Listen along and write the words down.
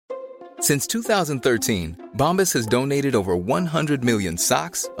Since 2013, Bombas has donated over 100 million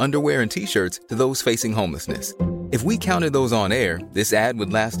socks, underwear, and T-shirts to those facing homelessness. If we counted those on air, this ad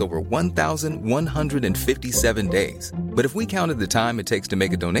would last over 1,157 days. But if we counted the time it takes to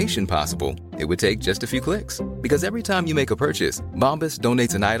make a donation possible, it would take just a few clicks. Because every time you make a purchase, Bombas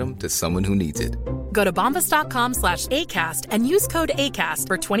donates an item to someone who needs it. Go to bombas.com/ACAST and use code ACAST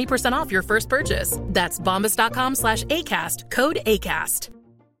for 20% off your first purchase. That's bombas.com/ACAST, code ACAST.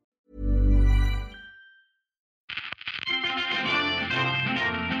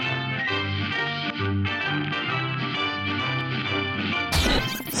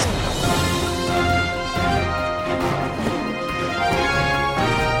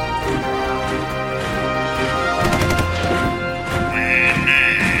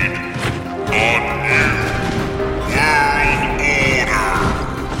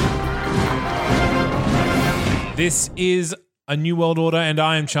 This is A New World Order, and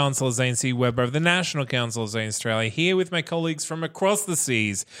I am Chancellor Zane C. Webber of the National Council of Zane Australia, here with my colleagues from across the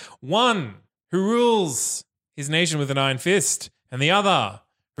seas. One who rules his nation with an iron fist, and the other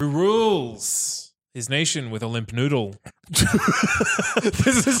who rules his nation with a limp noodle.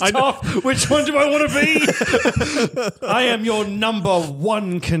 This is tough. Which one do I want to be? I am your number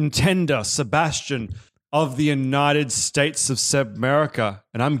one contender, Sebastian, of the United States of Sebmerica,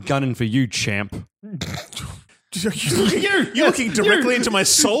 and I'm gunning for you, champ. You're looking directly into my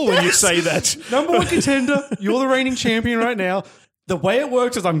soul when you say that. Number one contender. You're the reigning champion right now. The way it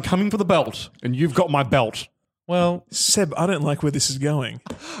works is I'm coming for the belt, and you've got my belt. Well, Seb, I don't like where this is going.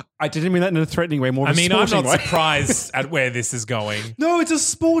 I didn't mean that in a threatening way. More of a I'm not sporting way. surprised at where this is going. No, it's a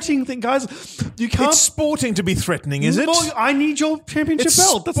sporting thing, guys. You can't. It's sporting to be threatening, is it? Well, I need your championship It's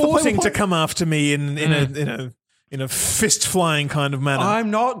belt. That's the sporting point. to come after me in a fist flying kind of manner.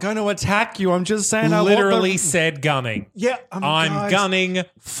 I'm not going to attack you. I'm just saying I Literally said gunning. Yeah, I'm guys, gunning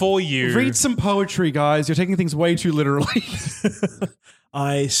for you. Read some poetry, guys. You're taking things way too literally.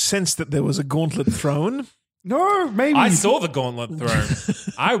 I sensed that there was a gauntlet thrown. No, maybe. I saw the gauntlet thrown.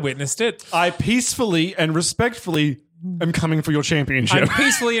 I witnessed it. I peacefully and respectfully am coming for your championship. I'm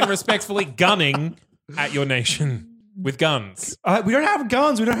peacefully and respectfully gunning at your nation with guns. We don't have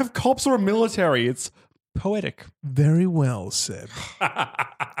guns. We don't have cops or a military. It's poetic. Very well, Seb.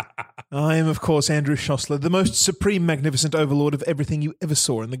 I am, of course, Andrew Schossler, the most supreme, magnificent overlord of everything you ever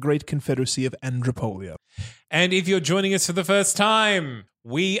saw in the great confederacy of Andropolia. And if you're joining us for the first time,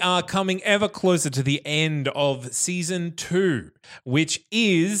 we are coming ever closer to the end of Season 2, which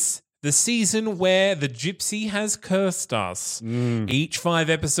is the season where the Gypsy has cursed us. Each 5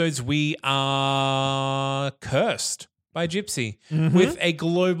 episodes, we are cursed by Gypsy with a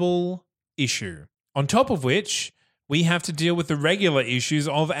global issue. On top of which, we have to deal with the regular issues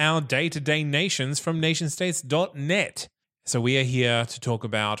of our day-to-day nations from nationstates.net. So we are here to talk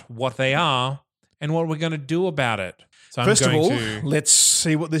about what they are and what we're going to do about it. So First of all, let's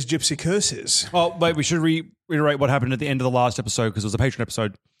see what this Gypsy curse is. Oh, wait, we should reiterate what happened at the end of the last episode because it was a Patreon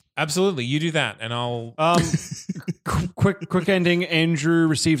episode. Absolutely, you do that, and I'll... Quick ending. Andrew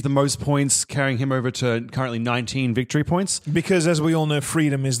received the most points, carrying him over to currently 19 victory points. Because, as we all know,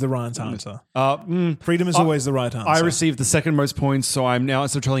 freedom is the right answer. Freedom is always the right answer. I received the second most points, so I'm now,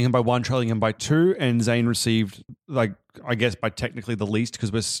 instead of trailing him by 1, trailing him by 2, and Zane received, I guess, by technically the least,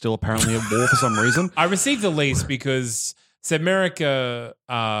 because we're still apparently at war for some reason. I received the least because Sebmerica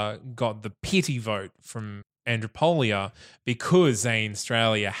got the pity vote from Andropolia because Zane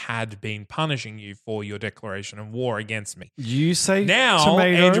Australia had been punishing you for your declaration of war against me. You say now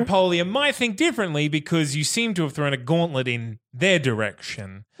tomato. Andropolia might think differently because you seem to have thrown a gauntlet in their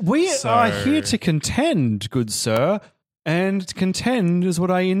direction. We are here to contend, good sir, and contend is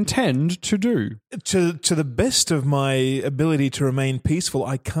what I intend to do. To the best of my ability to remain peaceful,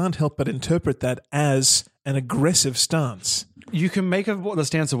 I can't help but interpret that as an aggressive stance. You can make the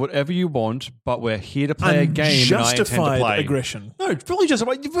stance of whatever you want, but we're here to play a game and I intend to Justified play. aggression. No, it's fully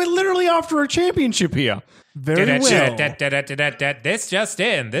justified. We're literally after a championship here. Very well. This just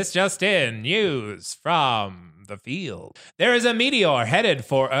in. News from the field. There is a meteor headed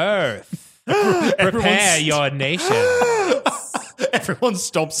for Earth. Prepare your nation. Everyone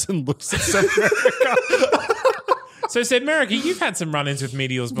stops and looks at Sebmerica. So, Sebmerica, you've had some run-ins with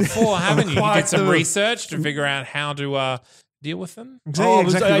meteors before, haven't you? You did some research to figure out how to deal with them? I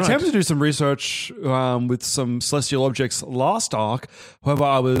attempted to do some research with some celestial objects last arc. However,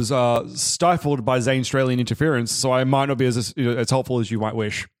 I was stifled by Zane Australian interference, so I might not be as helpful as you might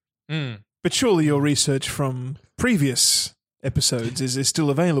wish. But surely your research from previous episodes is still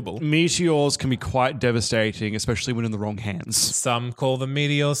available. Meteors can be quite devastating, especially when in the wrong hands. Some call them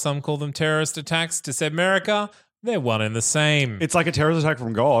meteors, some call them terrorist attacks. To Sebmerica, They're one and the same. It's like a terrorist attack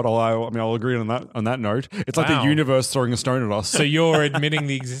from God, although, I mean, I'll agree on that note. It's like the universe throwing a stone at us. So you're admitting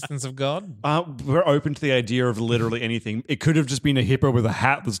the existence of God? We're open to the idea of literally anything. It could have just been a hippo with a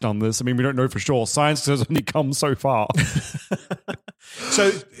hat that's done this. I mean, we don't know for sure. Science has only come so far.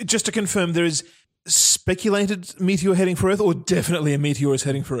 So just to confirm, there is speculated meteor heading for Earth, or definitely a meteor is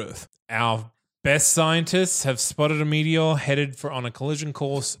heading for Earth? Our best scientists have spotted a meteor headed on a collision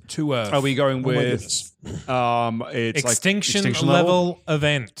course to Earth. Are we going with goodness. it's extinction like level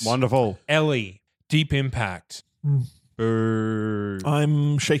event? Wonderful. Ellie, deep impact. Boo.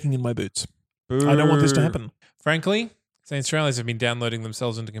 I'm shaking in my boots. Boo. I don't want this to happen. Frankly, St. Australians have been downloading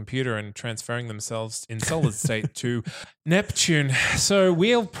themselves into computer and transferring themselves in solid state to Neptune. So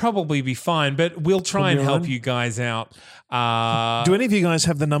we'll probably be fine, but we'll try and help you guys out. Do any of you guys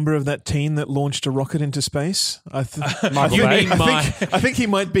have the number of that teen that launched a rocket into space? I think he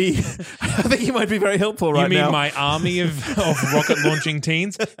might be. I think he might be very helpful right now. You mean my army of rocket launching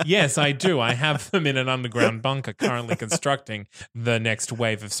teens? Yes, I do. I have them in an underground bunker currently constructing the next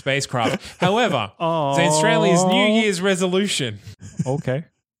wave of spacecraft. However, Australia's New Year's resolution: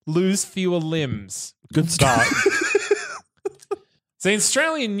 lose fewer limbs. Good start. The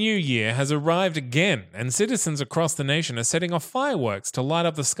Australian New Year has arrived again, and citizens across the nation are setting off fireworks to light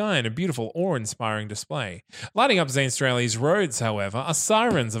up the sky in a beautiful, awe-inspiring display. Lighting up Australia's roads, however, are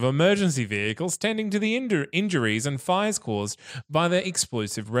sirens of emergency vehicles tending to the injuries and fires caused by their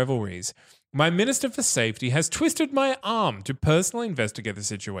explosive revelries. My Minister for Safety has twisted my arm to personally investigate the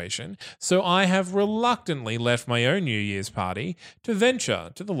situation, so I have reluctantly left my own New Year's party to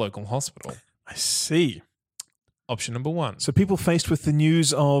venture to the local hospital. I see. Option number 1. So people faced with the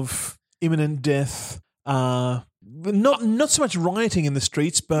news of imminent death, not so much rioting in the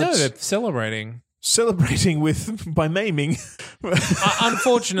streets, but no, they're celebrating by maiming.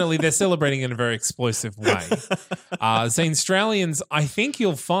 Unfortunately, they're celebrating in a very explosive way. The Australians, I think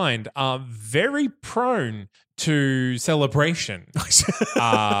you'll find, are very prone to celebration.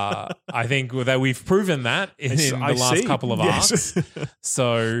 I think that we've proven that in the last couple of arcs.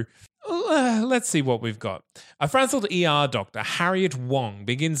 So let's see what we've got. A frazzled ER doctor, Harriet Wong,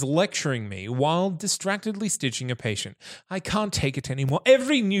 begins lecturing me while distractedly stitching a patient. I can't take it anymore.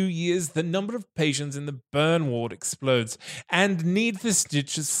 Every New Year's, the number of patients in the burn ward explodes and need for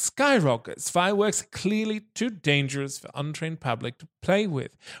stitches skyrockets. Fireworks are clearly too dangerous for untrained public to play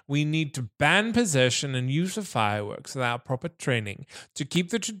with. We need to ban possession and use of fireworks without proper training. To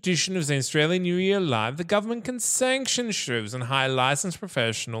keep the tradition of the Australian New Year alive, the government can sanction shows and hire licensed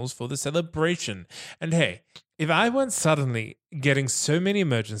professionals for the celebration. And hey, if I weren't suddenly getting so many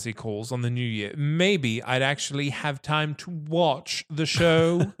emergency calls on the New Year, maybe I'd actually have time to watch the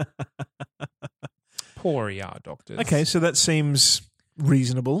show. Poor ER doctors. Okay, so that seems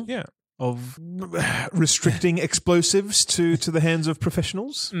reasonable. Yeah. Of restricting explosives to the hands of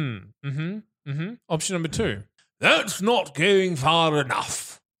professionals. Option number 2. That's not going far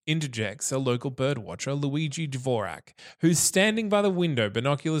enough, interjects a local birdwatcher, Luigi Dvorak, who's standing by the window,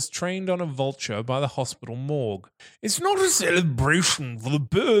 binoculars trained on a vulture by the hospital morgue. It's not a celebration for the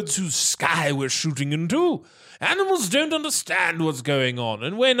birds whose sky we're shooting into. Animals don't understand what's going on,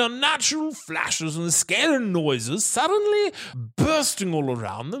 and when unnatural flashes and scary noises suddenly bursting all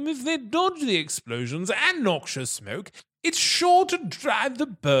around them, if they dodge the explosions and noxious smoke, it's sure to drive the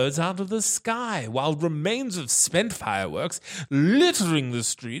birds out of the sky, while remains of spent fireworks littering the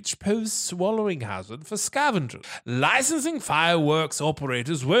streets pose swallowing hazard for scavengers. Licensing fireworks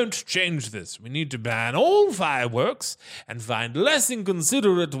operators won't change this. We need to ban all fireworks and find less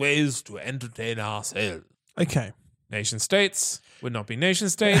inconsiderate ways to entertain ourselves. Okay. Nation states would not be nation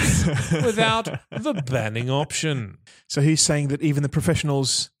states without the banning option. So he's saying that even the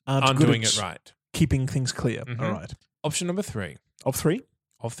professionals aren't good doing at it right. keeping things clear. Mm-hmm. All right. Option number 3. Of 3?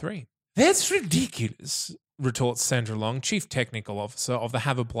 Of 3. That's ridiculous, retorts Sandra Long, Chief Technical Officer of the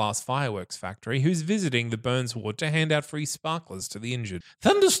Haverblast Fireworks Factory, who's visiting the Burns ward to hand out free sparklers to the injured.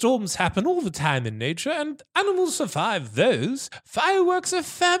 Thunderstorms happen all the time in nature, and animals survive those. Fireworks are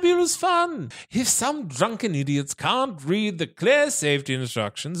fabulous fun. If some drunken idiots can't read the clear safety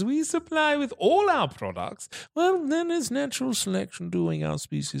instructions we supply with all our products, well, then it's natural selection doing our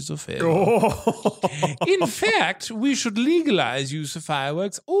species a favor. In fact, we should legalize use of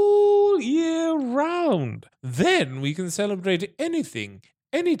fireworks all year round. Then we can celebrate anything,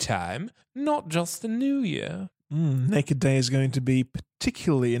 anytime, not just the New Year. Naked Day is going to be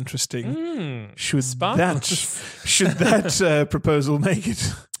particularly interesting. Should Sparklers. that proposal make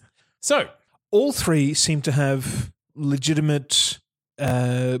it? So, all 3 seem to have legitimate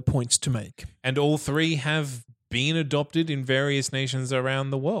points to make. And all 3 have been adopted in various nations around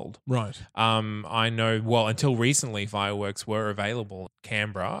the world. Right. I know, well, until recently, fireworks were available in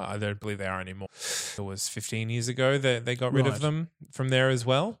Canberra. I don't believe they are anymore. It was 15 years ago that they got rid of them from there as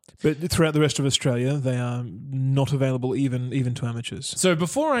well. But throughout the rest of Australia, they are not available even to amateurs. So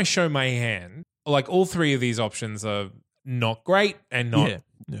before I show my hand, like all three of these options are not great and not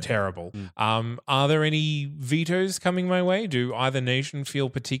terrible. Are there any vetoes coming my way? Do either nation feel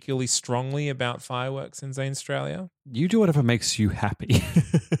particularly strongly about fireworks in Australia? You do whatever makes you happy.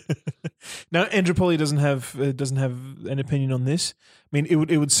 Now, Andrew Polly doesn't have an opinion on this. I mean,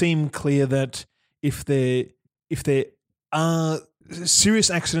 it would seem clear that if there are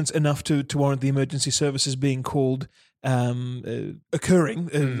serious accidents enough to warrant the emergency services being called occurring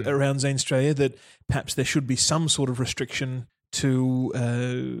around Australia, that perhaps there should be some sort of restriction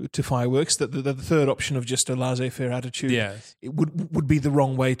to fireworks. That the third option of just a laissez-faire attitude it would be the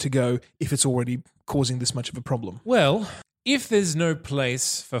wrong way to go if it's already causing this much of a problem. Well, if there's no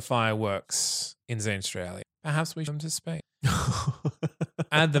place for fireworks in Australia, perhaps we should them to space.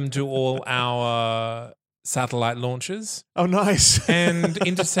 Add them to all our satellite launches. Oh, nice. And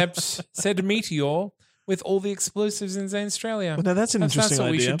intercept said meteor with all the explosives in Australia. Well, now that's an interesting That's what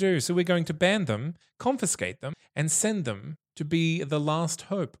idea. we should do. So we're going to ban them, confiscate them, and send them to be the last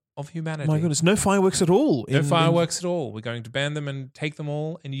hope of humanity. My goodness, no fireworks at all. No fireworks at all. We're going to ban them and take them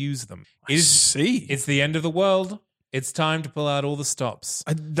all and use them. It's the end of the world. It's time to pull out all the stops.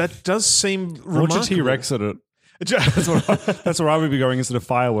 That does seem Launch remarkable. a T-Rex at it. That's where I would be going instead of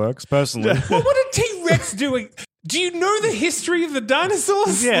fireworks, personally. Well, what are T-Rex doing? Do you know the history of the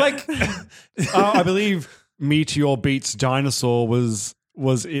dinosaurs? Yeah. Like, I believe Meteor beats Dinosaur was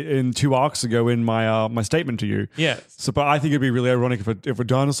in 2 arcs ago in my statement to you. yes. So, but I think it'd be really ironic if a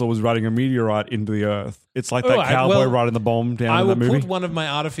dinosaur was riding a meteorite into the Earth. It's like that cowboy riding the bomb down I in will that movie. put one of my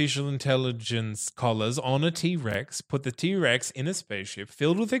artificial intelligence collars on a T-Rex, put the T-Rex in a spaceship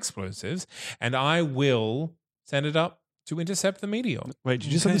filled with explosives, and I will send it up to intercept the meteor. Wait,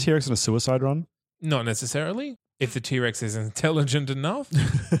 did you send the T-Rex on a suicide run? Not necessarily. If the T-Rex is intelligent enough.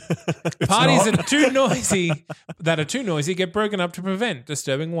 Parties that are too noisy get broken up to prevent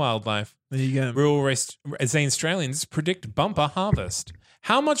disturbing wildlife. There you go. Rural Australians predict bumper harvest.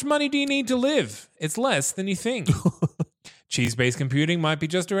 How much money do you need to live? It's less than you think. Cheese-based computing might be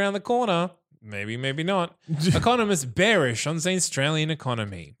just around the corner. Maybe, maybe not. Economists bearish on the Australian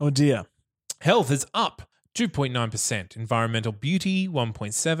economy. Oh dear. Health is up 2.9%. Environmental beauty,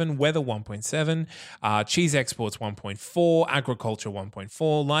 1.7%. Weather, 1.7%. Cheese exports, 1.4%. Agriculture, 1.4%.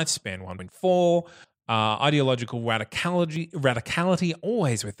 Lifespan, 1.4%. Ideological radicality,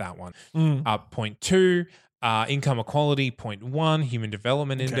 always with that one, 0.2%. Income equality, 0.1%. Human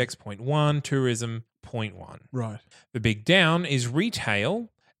Development Index, 0.1%. Tourism, 0.1%. Right. The big down is retail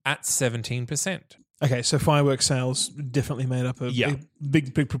at 17%. Okay, so fireworks sales definitely made up a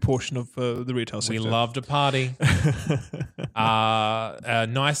big proportion of the retail sector. We love to party.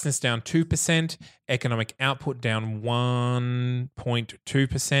 Niceness down 2%. Economic output down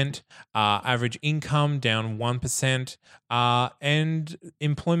 1.2%. Average income down 1%. And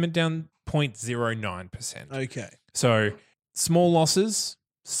employment down 0.09%. Okay. So small losses,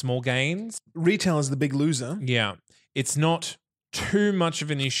 small gains. Retail is the big loser. Yeah. It's not too much of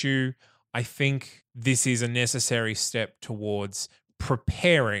an issue. I think this is a necessary step towards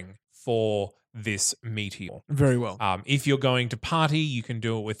preparing for this meteor. Very well. If you're going to party, you can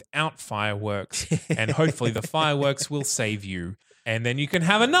do it without fireworks, and hopefully the fireworks will save you, and then you can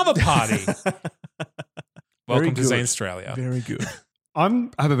have another party. Welcome to Australia. Very good. I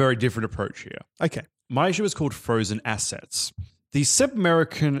have a very different approach here. Okay. My issue is called frozen assets. A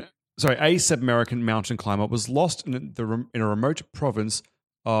Sub-American mountain climber was lost in a remote province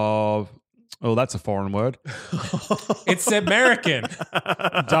of... Oh, that's a foreign word. It's American.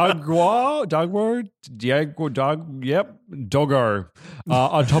 Doggo,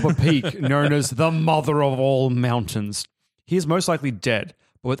 on top of a peak known as the mother of all mountains. He is most likely dead,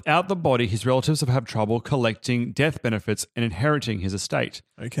 but without the body, his relatives have had trouble collecting death benefits and inheriting his estate.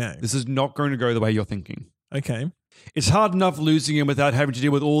 Okay. This is not going to go the way you're thinking. Okay. It's hard enough losing him without having to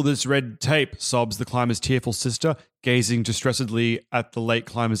deal with all this red tape, sobs the climber's tearful sister, gazing distressedly at the late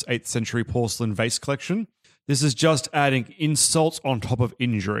climber's 8th century porcelain vase collection. This is just adding insults on top of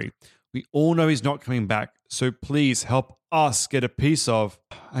injury. We all know he's not coming back, so please help us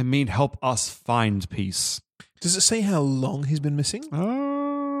help us find peace. Does it say how long he's been missing?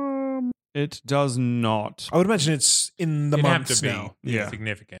 It does not. I would imagine it's in the It'd have months to be now.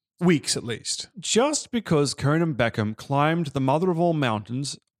 significant. Weeks at least. Just because Conan Beckham climbed the mother of all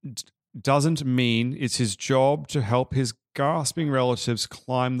mountains doesn't mean it's his job to help his gasping relatives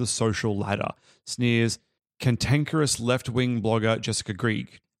climb the social ladder, sneers cantankerous left-wing blogger Jessica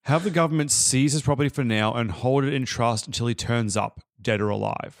Grieg. Have the government seize his property for now and hold it in trust until he turns up, dead or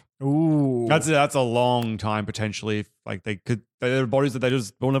alive. Ooh. That's a long time potentially. Like there are bodies that they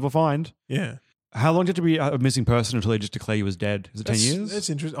just will never find. Yeah. How long did it be a missing person until they just declare you as dead? Is it 10 years? That's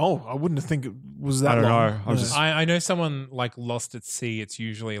interesting. Oh, I wouldn't think it was that long. I don't know. I know someone like lost at sea. It's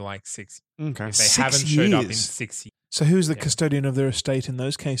usually like 6 years. Okay. They 6 haven't showed up in years. 6 years. So who's the custodian of their estate in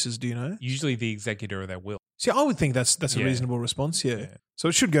those cases, do you know? Usually the executor of their will. See, I would think that's a Yeah. reasonable response, yeah. So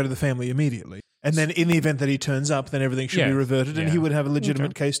it should go to the family immediately. And then in the event that he turns up, then everything should be reverted and he would have a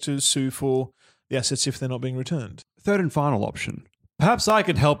legitimate case to sue for the assets if they're not being returned. Third and final option. Perhaps I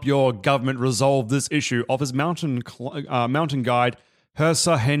can help your government resolve this issue, offers mountain guide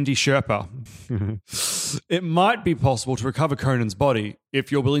Hersa Hendi Sherpa. It might be possible to recover Conan's body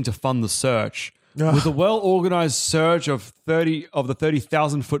if you're willing to fund the search. With a well-organized search of the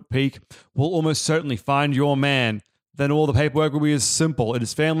 30,000-foot peak, we'll almost certainly find your man. Then all the paperwork will be as simple, and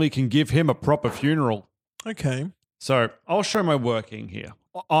his family can give him a proper funeral. Okay. So I'll show my working here.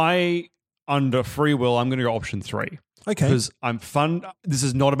 Under free will, I'm going to go option 3. Okay. Because I'm fun. This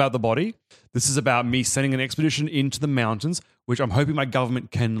is not about the body. This is about me sending an expedition into the mountains, which I'm hoping my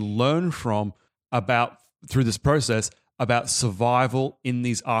government can learn from through this process about survival in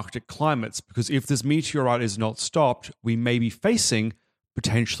these Arctic climates. Because if this meteorite is not stopped, we may be facing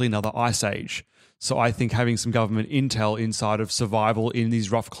potentially another ice age. So I think having some government intel inside of survival in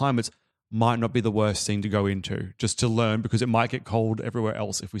these rough climates might not be the worst thing to go into, just to learn, because it might get cold everywhere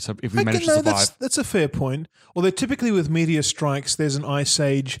else if we manage to survive. That's a fair point. Although typically with meteor strikes, there's an ice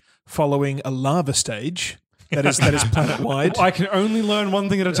age following a lava stage. That is planet-wide. I can only learn one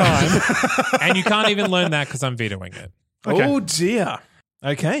thing at a time. And you can't even learn that because I'm vetoing it. Okay. Oh, dear.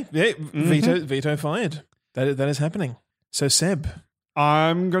 Okay. Yeah, veto fired. That is happening. So, Seb.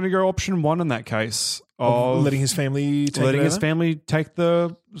 I'm going to go option 1 in that case. Of letting his family take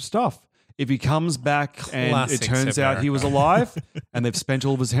the stuff. If he comes back and Classic it turns Seb out he was alive and they've spent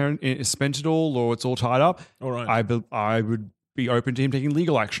all of his hair, spent it all, or it's all tied up, all right. I would be open to him taking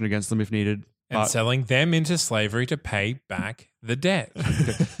legal action against them if needed. And selling them into slavery to pay back the debt.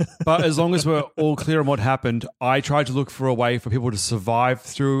 But as long as we're all clear on what happened, I tried to look for a way for people to survive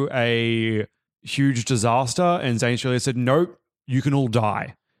through a huge disaster, and Zane Australia said, nope, you can all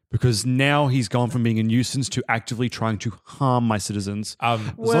die. Because now he's gone from being a nuisance to actively trying to harm my citizens. As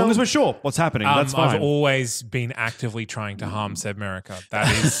long as we're sure what's happening, that's fine. I've always been actively trying to harm Seb America.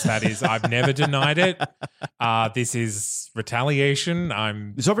 That is. I've never denied it. This is retaliation.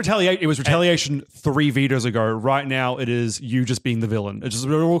 It's not retaliation. It was retaliation 3 vetoes ago. Right now, it is you just being the villain. It's just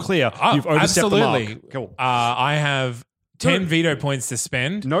we're all clear. You've overstepped the mark. Cool. I have 10 veto points to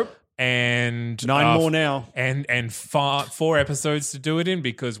spend. Nope. And 9 more now. And 4 episodes to do it in,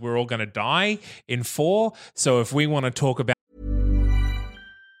 because we're all going to die in 4. So if we want to talk about...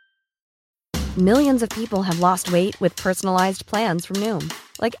 Millions of people have lost weight with personalized plans from Noom.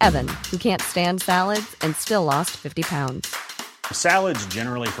 Like Evan, who can't stand salads and still lost 50 pounds. Salads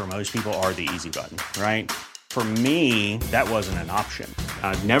generally for most people are the easy button, right? For me, that wasn't an option.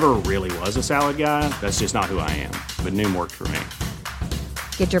 I never really was a salad guy. That's just not who I am. But Noom worked for me.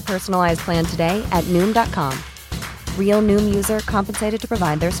 Get your personalized plan today at Noom.com. Real Noom user compensated to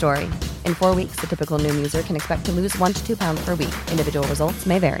provide their story. In 4 weeks, the typical Noom user can expect to lose 1 to 2 pounds per week. Individual results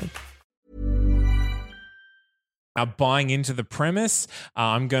may vary. Buying into the premise,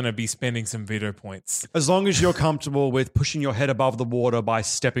 I'm going to be spending some veto points. As long as you're comfortable with pushing your head above the water by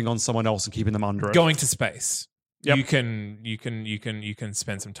stepping on someone else and keeping them under it. Going to space. Yep. You can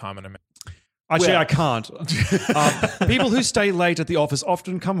spend some time on it. Actually, I can't. People who stay late at the office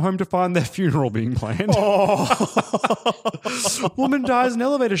often come home to find their funeral being planned. Woman dies in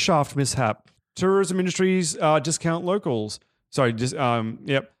elevator shaft mishap. Tourism industries discount locals. Sorry,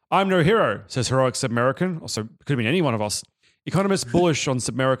 yep. I'm no hero, says heroic Sub-American. Also, could have been any one of us. Economists bullish on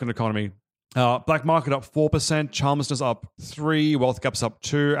Sub-American economy. Black market up 4%, childlessness up 3%, wealth gaps up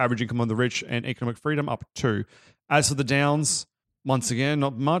 2%, average income on the rich and economic freedom up 2%. As for the downs, once again,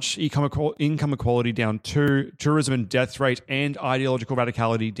 not much. Income equality down 2%, tourism and death rate and ideological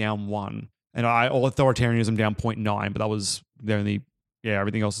radicality down 1%. And authoritarianism down 0.9%, but that was the only,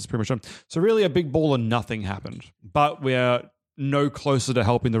 everything else is pretty much done. So really a big ball of nothing happened. But we're no closer to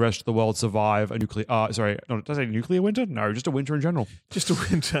helping the rest of the world survive a nuclear, did I say nuclear winter? No, just a winter in general. Just a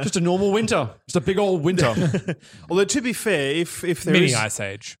winter. Just a normal winter. Just a big old winter. Although to be fair, if there mini is... ice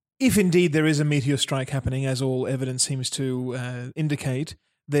age. If indeed there is a meteor strike happening, as all evidence seems to indicate,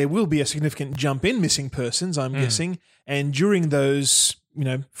 there will be a significant jump in missing persons, I'm guessing. And during those,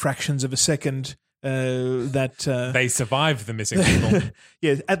 fractions of a second that They survived the missing people.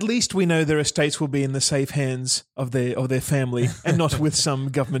 yeah, at least we know their estates will be in the safe hands of their family and not with some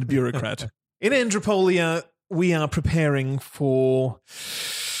government bureaucrat. In Andropolia, we are preparing for,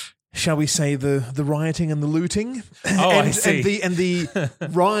 shall we say, the rioting and the looting, I see. and the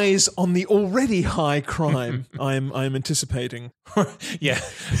rise on the already high crime. I'm anticipating. Yeah.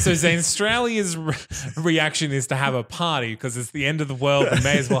 So Australia's reaction is to have a party because it's the end of the world. We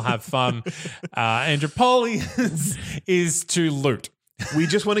may as well have fun. Andropolia's is to loot We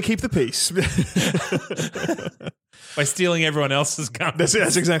just want to keep the peace. by stealing everyone else's guns.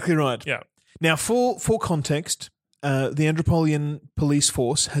 That's exactly right. Yeah. Now, for context, the Andropolian police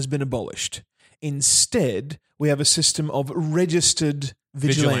force has been abolished. Instead, we have a system of registered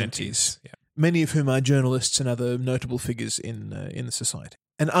vigilantes. Yeah. Many of whom are journalists and other notable figures in the society.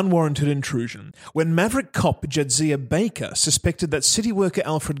 An unwarranted intrusion. When maverick cop Jadzia Baker suspected that city worker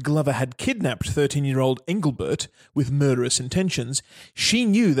Alfred Glover had kidnapped 13-year-old Engelbert with murderous intentions, she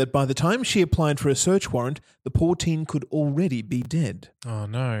knew that by the time she applied for a search warrant, the poor teen could already be dead. Oh,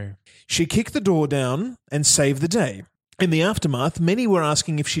 no. She kicked the door down and saved the day. In the aftermath, many were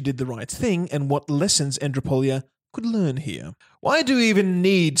asking if she did the right thing and what lessons Andropolia could learn here. Why do we even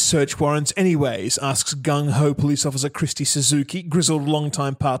need search warrants anyways, asks gung-ho police officer Christy Suzuki, grizzled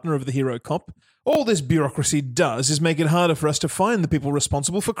longtime partner of the hero cop. All this bureaucracy does is make it harder for us to find the people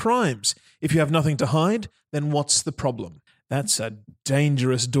responsible for crimes. If you have nothing to hide, then what's the problem? That's a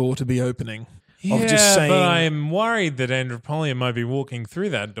dangerous door to be opening. Of just saying, but I'm worried that Andropolia might be walking through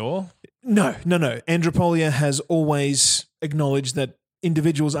that door. No. Andropolia has always acknowledged that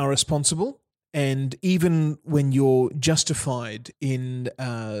individuals are responsible. And even when you're justified in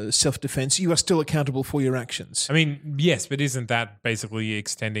self-defense, you are still accountable for your actions. I mean, yes, but isn't that basically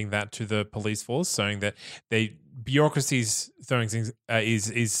extending that to the police force, saying that bureaucracy's throwing things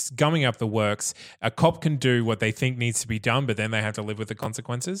is gumming up the works? A cop can do what they think needs to be done, but then they have to live with the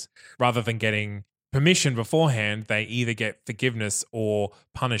consequences. Rather than getting permission beforehand, they either get forgiveness or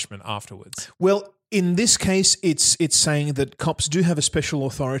punishment afterwards. Well, in this case, it's saying that cops do have a special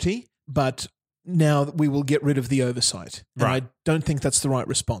authority, but now we will get rid of the oversight. And Right. I don't think that's the right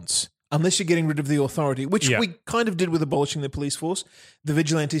response. Unless you're getting rid of the authority, which we kind of did with abolishing the police force. The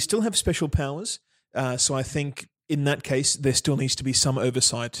vigilantes still have special powers. So I think in that case, there still needs to be some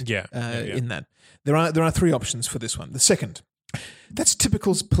oversight in that. There are three options for this one. The second, that's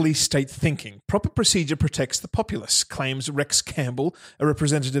typical police state thinking. Proper procedure protects the populace, claims Rex Campbell, a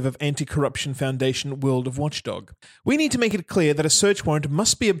representative of Anti-Corruption Foundation World of Watchdog. We need to make it clear that a search warrant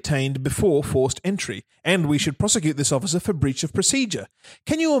must be obtained before forced entry, and we should prosecute this officer for breach of procedure.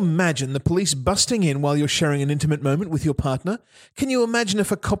 Can you imagine the police busting in while you're sharing an intimate moment with your partner? Can you imagine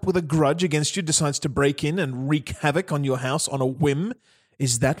if a cop with a grudge against you decides to break in and wreak havoc on your house on a whim?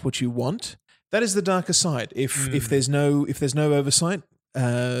 Is that what you want? That is the darker side. If there's no oversight,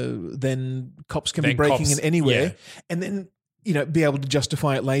 then cops can be breaking in anywhere, and then be able to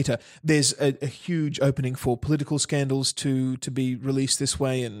justify it later. There's a huge opening for political scandals to be released this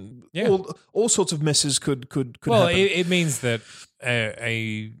way, and all sorts of messes could Well, happen. it means that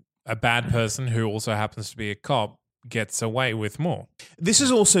a bad person who also happens to be a cop gets away with more. This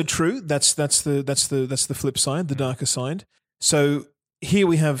is also true. That's the flip side, the darker side. So here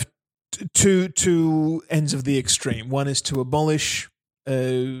we have two ends of the extreme. One is to abolish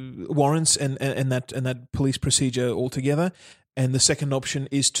warrants and that police procedure altogether, and the second option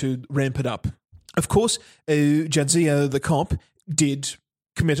is to ramp it up. Of course, Jadzia the cop did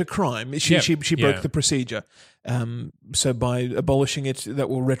commit a crime. She broke the procedure. So by abolishing it, that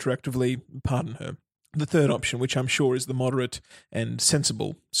will retroactively pardon her. The third option, which I'm sure is the moderate and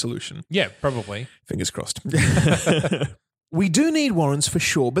sensible solution. Yeah, probably. Fingers crossed. We do need warrants for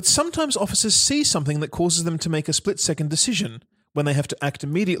sure, but sometimes officers see something that causes them to make a split-second decision when they have to act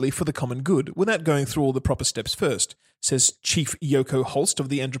immediately for the common good without going through all the proper steps first, says Chief Yoko Holst of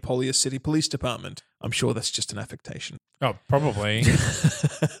the Andropolia City Police Department. I'm sure that's just an affectation. Oh, probably.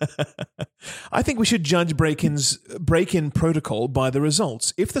 I think we should judge break-in protocol by the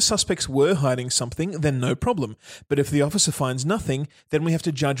results. If the suspects were hiding something, then no problem. But if the officer finds nothing, then we have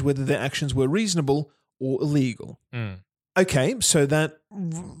to judge whether their actions were reasonable or illegal. Okay, so that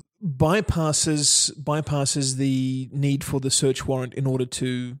bypasses the need for the search warrant in order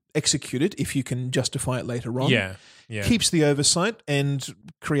to execute it, if you can justify it later on. Yeah. Keeps the oversight and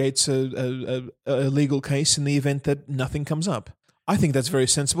creates a legal case in the event that nothing comes up. I think that's very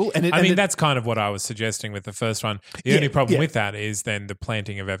sensible. And that's kind of what I was suggesting with the first one. The only problem with that is then the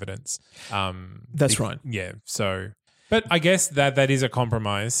planting of evidence. That's right. Yeah. So, but I guess that is a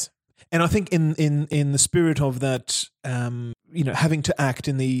compromise. And I think in the spirit of that, having to act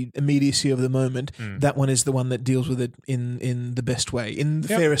in the immediacy of the moment, that one is the one that deals with it in the best way, in the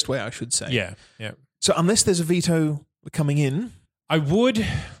fairest way, I should say. Yeah, yeah. So unless there's a veto coming in, I would,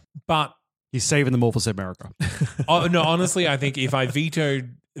 but He's saving them all for America. no, honestly, I think if I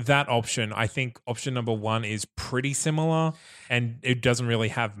vetoed that option, I think option number 1 is pretty similar, and it doesn't really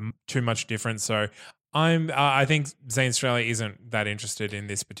have too much difference. So I think Zane Australia isn't that interested in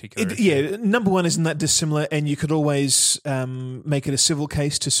this particular issue. Yeah, number 1 isn't that dissimilar, and you could always make it a civil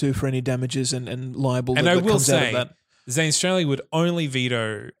case to sue for any damages and liable. And that I will comes out of say, that. Zane Australia would only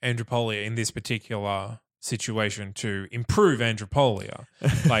veto Andropolia in this particular situation to improve Andropolia.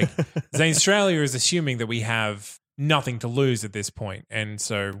 Like, Zane Australia is assuming that we have nothing to lose at this point, and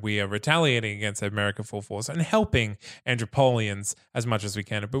so we are retaliating against America full force and helping Andropolians as much as we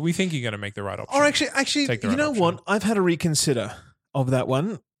can. But we think you're going to make the right option. Or actually, Take the you right know option. what? I've had a reconsider of that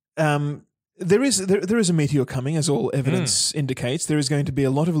one. There is a meteor coming, as all evidence indicates. There is going to be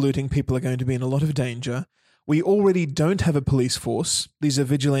a lot of looting. People are going to be in a lot of danger. We already don't have a police force. These are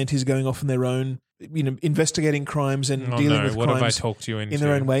vigilantes going off on their own, investigating crimes and dealing with what have I crimes talked you into? in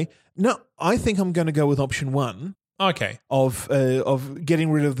their own way. No, I think I'm going to go with option 1. Okay. Of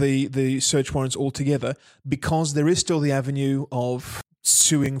getting rid of the search warrants altogether, because there is still the avenue of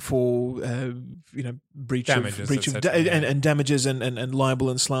suing for breach Damages, of etc., yeah. and damages and libel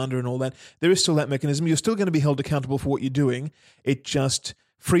and slander and all that. There is still that mechanism. You're still going to be held accountable for what you're doing. It just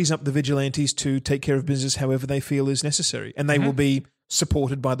frees up the vigilantes to take care of business however they feel is necessary, and they will be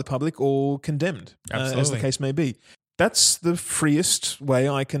supported by the public or condemned, as the case may be. That's the freest way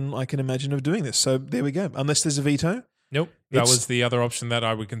I can imagine of doing this. So there we go. Unless there's a veto. Nope. That was the other option that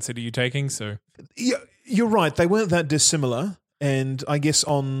I would consider you taking. So yeah, you're right. They weren't that dissimilar, and I guess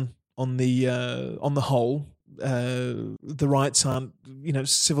on the whole, the rights aren't,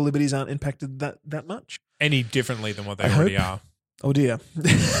 civil liberties aren't impacted that much. any differently than what they already are. Oh dear.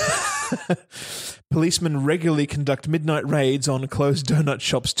 Policemen regularly conduct midnight raids on closed donut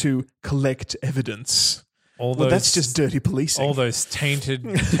shops to collect evidence. That's just dirty policing. All those tainted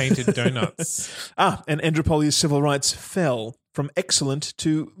donuts. And Andropolia's civil rights fell from excellent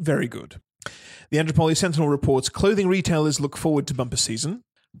to very good. The Andropolia Sentinel reports clothing retailers look forward to bumper season.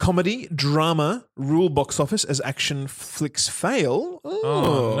 Comedy, drama, rule box office as action flicks fail.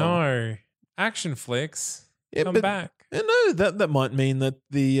 Oh no. Action flicks. Come back. No, that might mean that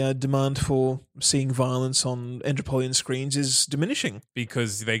the demand for seeing violence on Andropolian screens is diminishing.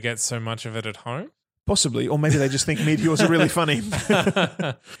 Because they get so much of it at home? Possibly. Or maybe they just think meteors are really funny.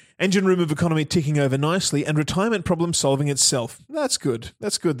 Engine room of economy ticking over nicely and retirement problem solving itself. That's good.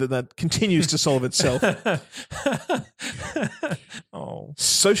 That's good that continues to solve itself.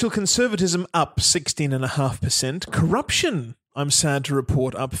 Social conservatism up 16.5%. Corruption, I'm sad to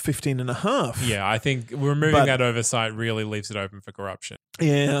report, up 15.5%. Yeah, I think removing that oversight really leaves it open for corruption.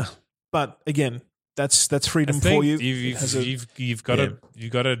 Yeah. But again, that's freedom for you. You've got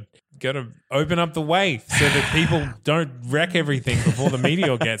to open up the way so that people don't wreck everything before the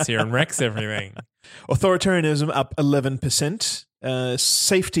meteor gets here and wrecks everything. Authoritarianism up 11%,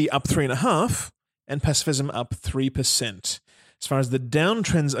 safety up 3.5%, and pacifism up 3%. As far as the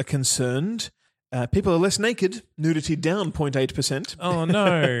downtrends are concerned, people are less naked. Nudity down 0.8%. Oh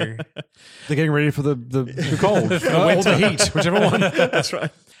no! They're getting ready for the cold or the heat, whichever one. That's right.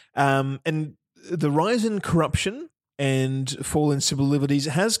 And the rise in corruption and fall in civil liberties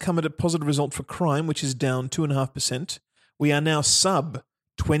has come at a positive result for crime, which is down 2.5%. We are now sub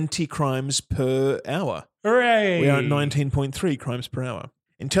 20 crimes per hour. Hooray! We are at 19.3 crimes per hour.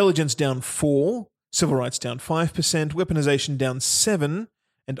 Intelligence down 4%, civil rights down 5%, weaponization down 7%,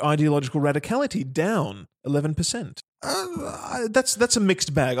 and ideological radicality down 11%. That's a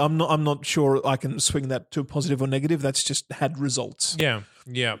mixed bag. I'm not sure I can swing that to a positive or negative. That's just had results. Yeah.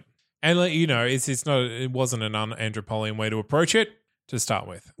 And it wasn't an un-Andropolian way to approach it to start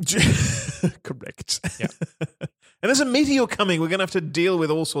with. Correct. Yeah. And there's a meteor coming. We're going to have to deal with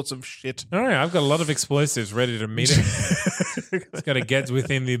all sorts of shit. All right, I've got a lot of explosives ready to meet it. It's got to get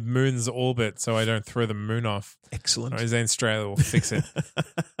within the moon's orbit so I don't throw the moon off. Excellent. Zane Australia will fix it.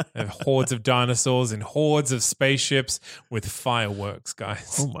 Have hordes of dinosaurs and hordes of spaceships with fireworks,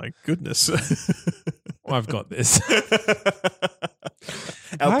 guys. Oh my goodness. I've got this.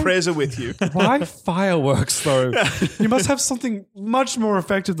 Our prayers are with you. Why fireworks, though? You must have something much more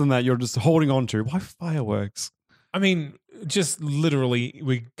effective than that you're just holding on to. Why fireworks? I mean, just literally,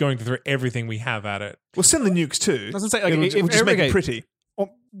 we're going to throw everything we have at it. Well, send the nukes too. I was gonna say, We'll just make it pretty.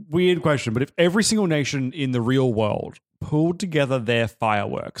 Weird question, but if every single nation in the real world pulled together their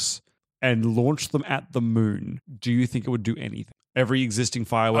fireworks and launched them at the moon, do you think it would do anything? every existing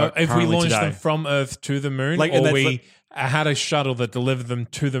firework. If we launched today. them from Earth to the moon, Like, and or that's we like- had a shuttle that delivered them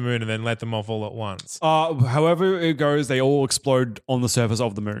to the moon and then let them off all at once. However it goes, they all explode on the surface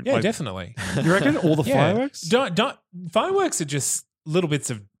of the moon. Yeah, Like, definitely. You reckon all the Yeah. fireworks? Fireworks are just little bits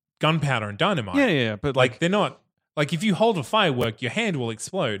of gunpowder and dynamite. Yeah, but Like they're not like if you hold a firework, your hand will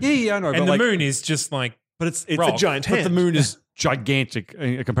explode. Yeah, I know. And but the like, moon is just like but it's rock. a giant hand. But the moon is gigantic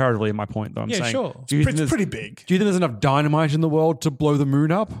comparatively. In my point, though, I'm Yeah, saying, sure. Do you think It's there's- pretty big. Do you think there's enough dynamite in the world to blow the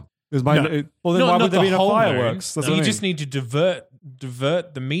moon up? Well, then not why would there be the enough whole fireworks? moon. That's what You I just mean. need to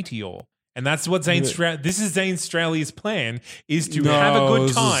divert the meteor. And that's what this is Zane Stralia's plan, is to have a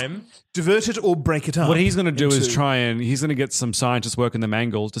good time. Divert it or break it up. What he's going to do is into- he's going to get some scientists working the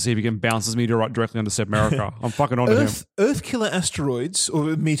mangles to see if he can bounce his meteorite directly onto America. I'm fucking onto him. Earth killer asteroids,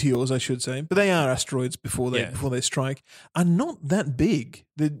 or meteors, I should say, but they are asteroids before they strike, are not that big.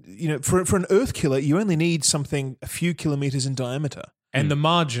 For an Earth killer, you only need something a few kilometers in diameter. And the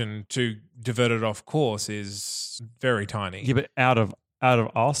margin to divert it off course is very tiny. Yeah, but out of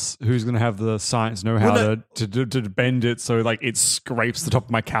us, who's going to have the science know-how to bend it so like it scrapes the top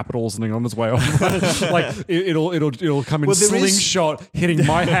of my capitals and then on its way off? Like it'll come in slingshot hitting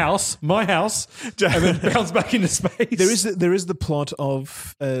my house, and then bounce back into space. There is the plot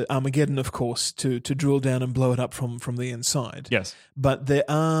of Armageddon, of course, to drill down and blow it up from the inside. Yes, but there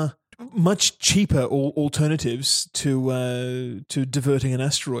are much cheaper alternatives to diverting an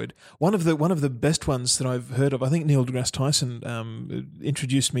asteroid. One of the best ones that I've heard of, I think Neil deGrasse Tyson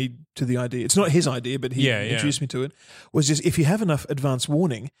introduced me to the idea. It's not his idea, but he introduced me to it. Was just if you have enough advance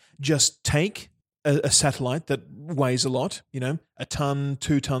warning, just take a satellite that weighs a lot, a ton,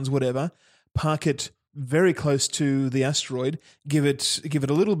 2 tons, whatever, park it very close to the asteroid, give it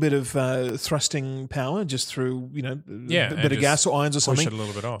a little bit of thrusting power just through a bit of gas or ions or something, push it a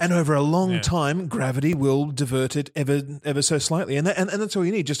little bit off. and over a long time gravity will divert it ever so slightly, and that's all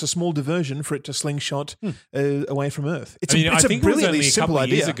you need, just a small diversion for it to slingshot away from Earth. I think a brilliantly it was only a simple couple of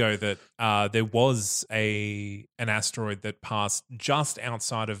idea. years ago that there was an asteroid that passed just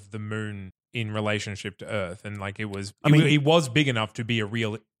outside of the moon in relationship to Earth, and like it was big enough to be a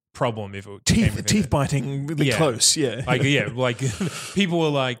real problem if it came within teeth it. bitingly close, like people were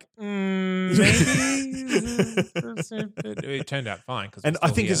like maybe it turned out fine, and I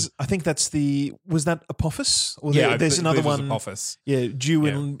think that's was that Apophis, or there's another one, Apophis, due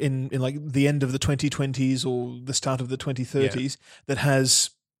in like the end of the 2020s or the start of the 2030s that has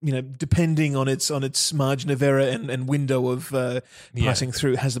depending on its margin of error and window of passing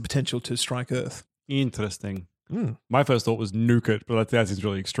through, has the potential to strike Earth. Interesting. My first thought was nuke it, but that seems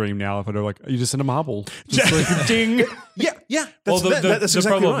really extreme now. If I know, like, you just send a marble. Just like, ding. Yeah. That's that's the exactly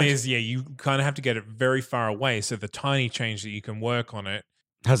problem right. is, you kind of have to get it very far away, so the tiny change that you can work on it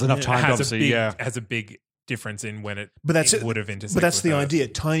has enough time, has a big difference in when it would have intersected. But that's the with Earth. idea.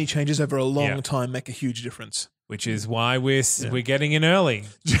 Tiny changes over a long time make a huge difference. Which is why we're getting in early,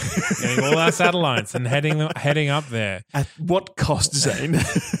 getting all our satellites and heading up there. At what cost, Zane?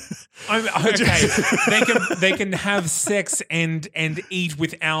 Okay, they can have sex and eat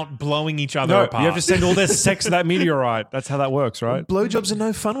without blowing each other apart. You have to send all their sex to that meteorite. That's how that works, right? Blowjobs are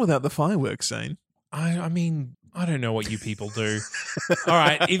no fun without the fireworks, Zane. I mean, I don't know what you people do. All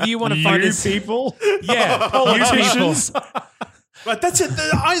right, if you want to find us, people, politicians. Right, that's it.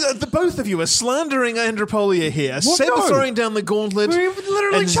 The both of you are slandering Andropolia here. Seb throwing down the gauntlet. We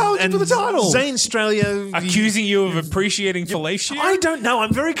literally challenged you for the title. Zane Australia Accusing you of appreciating fellatio? I don't know.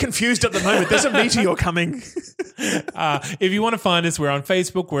 I'm very confused at the moment. There's a meteor coming. If you want to find us, we're on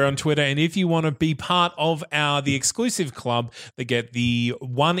Facebook, we're on Twitter, and if you want to be part of the exclusive club that get the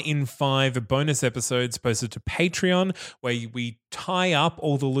 1 in 5 bonus episodes posted to Patreon, where we tie up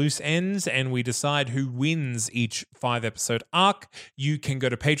all the loose ends and we decide who wins each 5-episode arc, you can go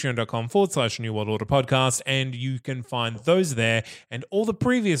to patreon.com/New World Order Podcast, and you can find those there and all the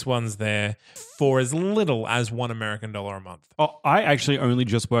previous ones there for as little as $1 American a month. Oh, I actually only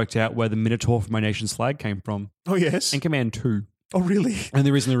just worked out where the Minotaur for my nation's flag came from. Oh, yes. In Command 2. Oh, really? And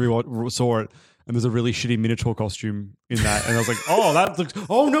they recently saw it, and there's a really shitty Minotaur costume in that. And I was like,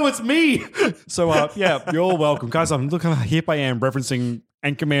 oh no, it's me. So, you're all welcome. Guys, look how hip I am referencing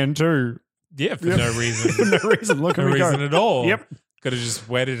Anchorman 2. Yeah, for no reason. For no reason. Look, no reason at all. Yep. Could have just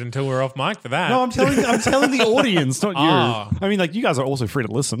waited until we're off mic for that. No, I'm telling the audience, not you. I mean, like, you guys are also free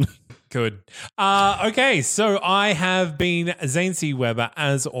to listen. Good. Okay, so I have been Zane C. Weber,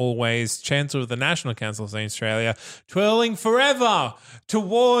 as always, Chancellor of the National Council of Zane Australia, twirling forever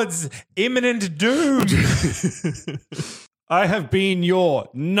towards imminent doom. I have been your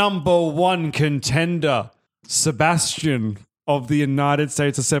number 1 contender, Sebastian. of the United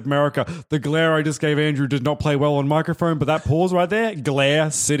States of America. The glare I just gave Andrew did not play well on microphone, but that pause right there,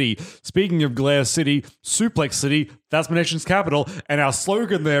 Glare City. Speaking of Glare City, Suplex City, that's my nation's capital, and our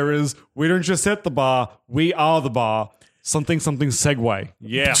slogan there is, we don't just set the bar, we are the bar. Something segue.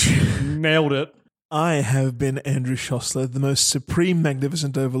 Yeah, nailed it. I have been Andrew Schossler, the most supreme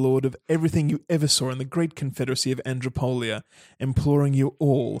magnificent overlord of everything you ever saw in the great confederacy of Andropolia, imploring you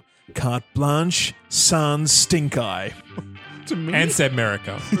all, carte blanche, sans stink eye. To me? And said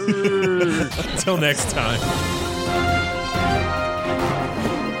America. Until next time.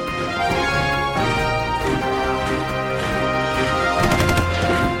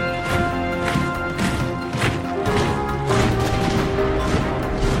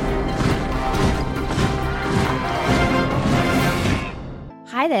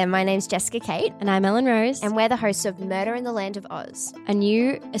 Hi there, my name's Jessica Kate. And I'm Ellen Rose. And we're the hosts of Murder in the Land of Oz, a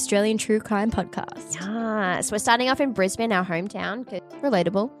new Australian true crime podcast. Yes, we're starting off in Brisbane, our hometown.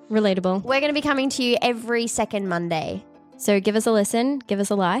 Relatable. We're going to be coming to you every second Monday. So give us a listen, give us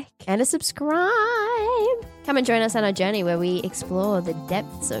a like. And a subscribe. Come and join us on our journey where we explore the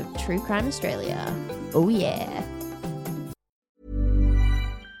depths of True Crime Australia. Oh yeah.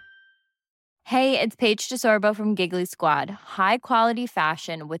 Hey, it's Paige DeSorbo from Giggly Squad. High quality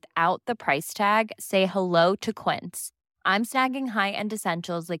fashion without the price tag. Say hello to Quince. I'm snagging high-end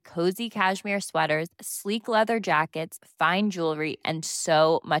essentials like cozy cashmere sweaters, sleek leather jackets, fine jewelry, and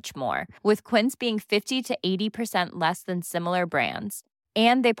so much more. With Quince being 50 to 80% less than similar brands.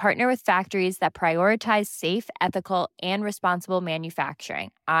 And they partner with factories that prioritize safe, ethical, and responsible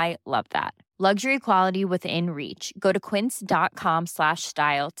manufacturing. I love that. Luxury quality within reach. Go to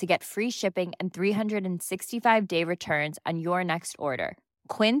quince.com/style to get free shipping and 365-day returns on your next order.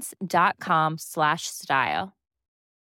 Quince.com/style.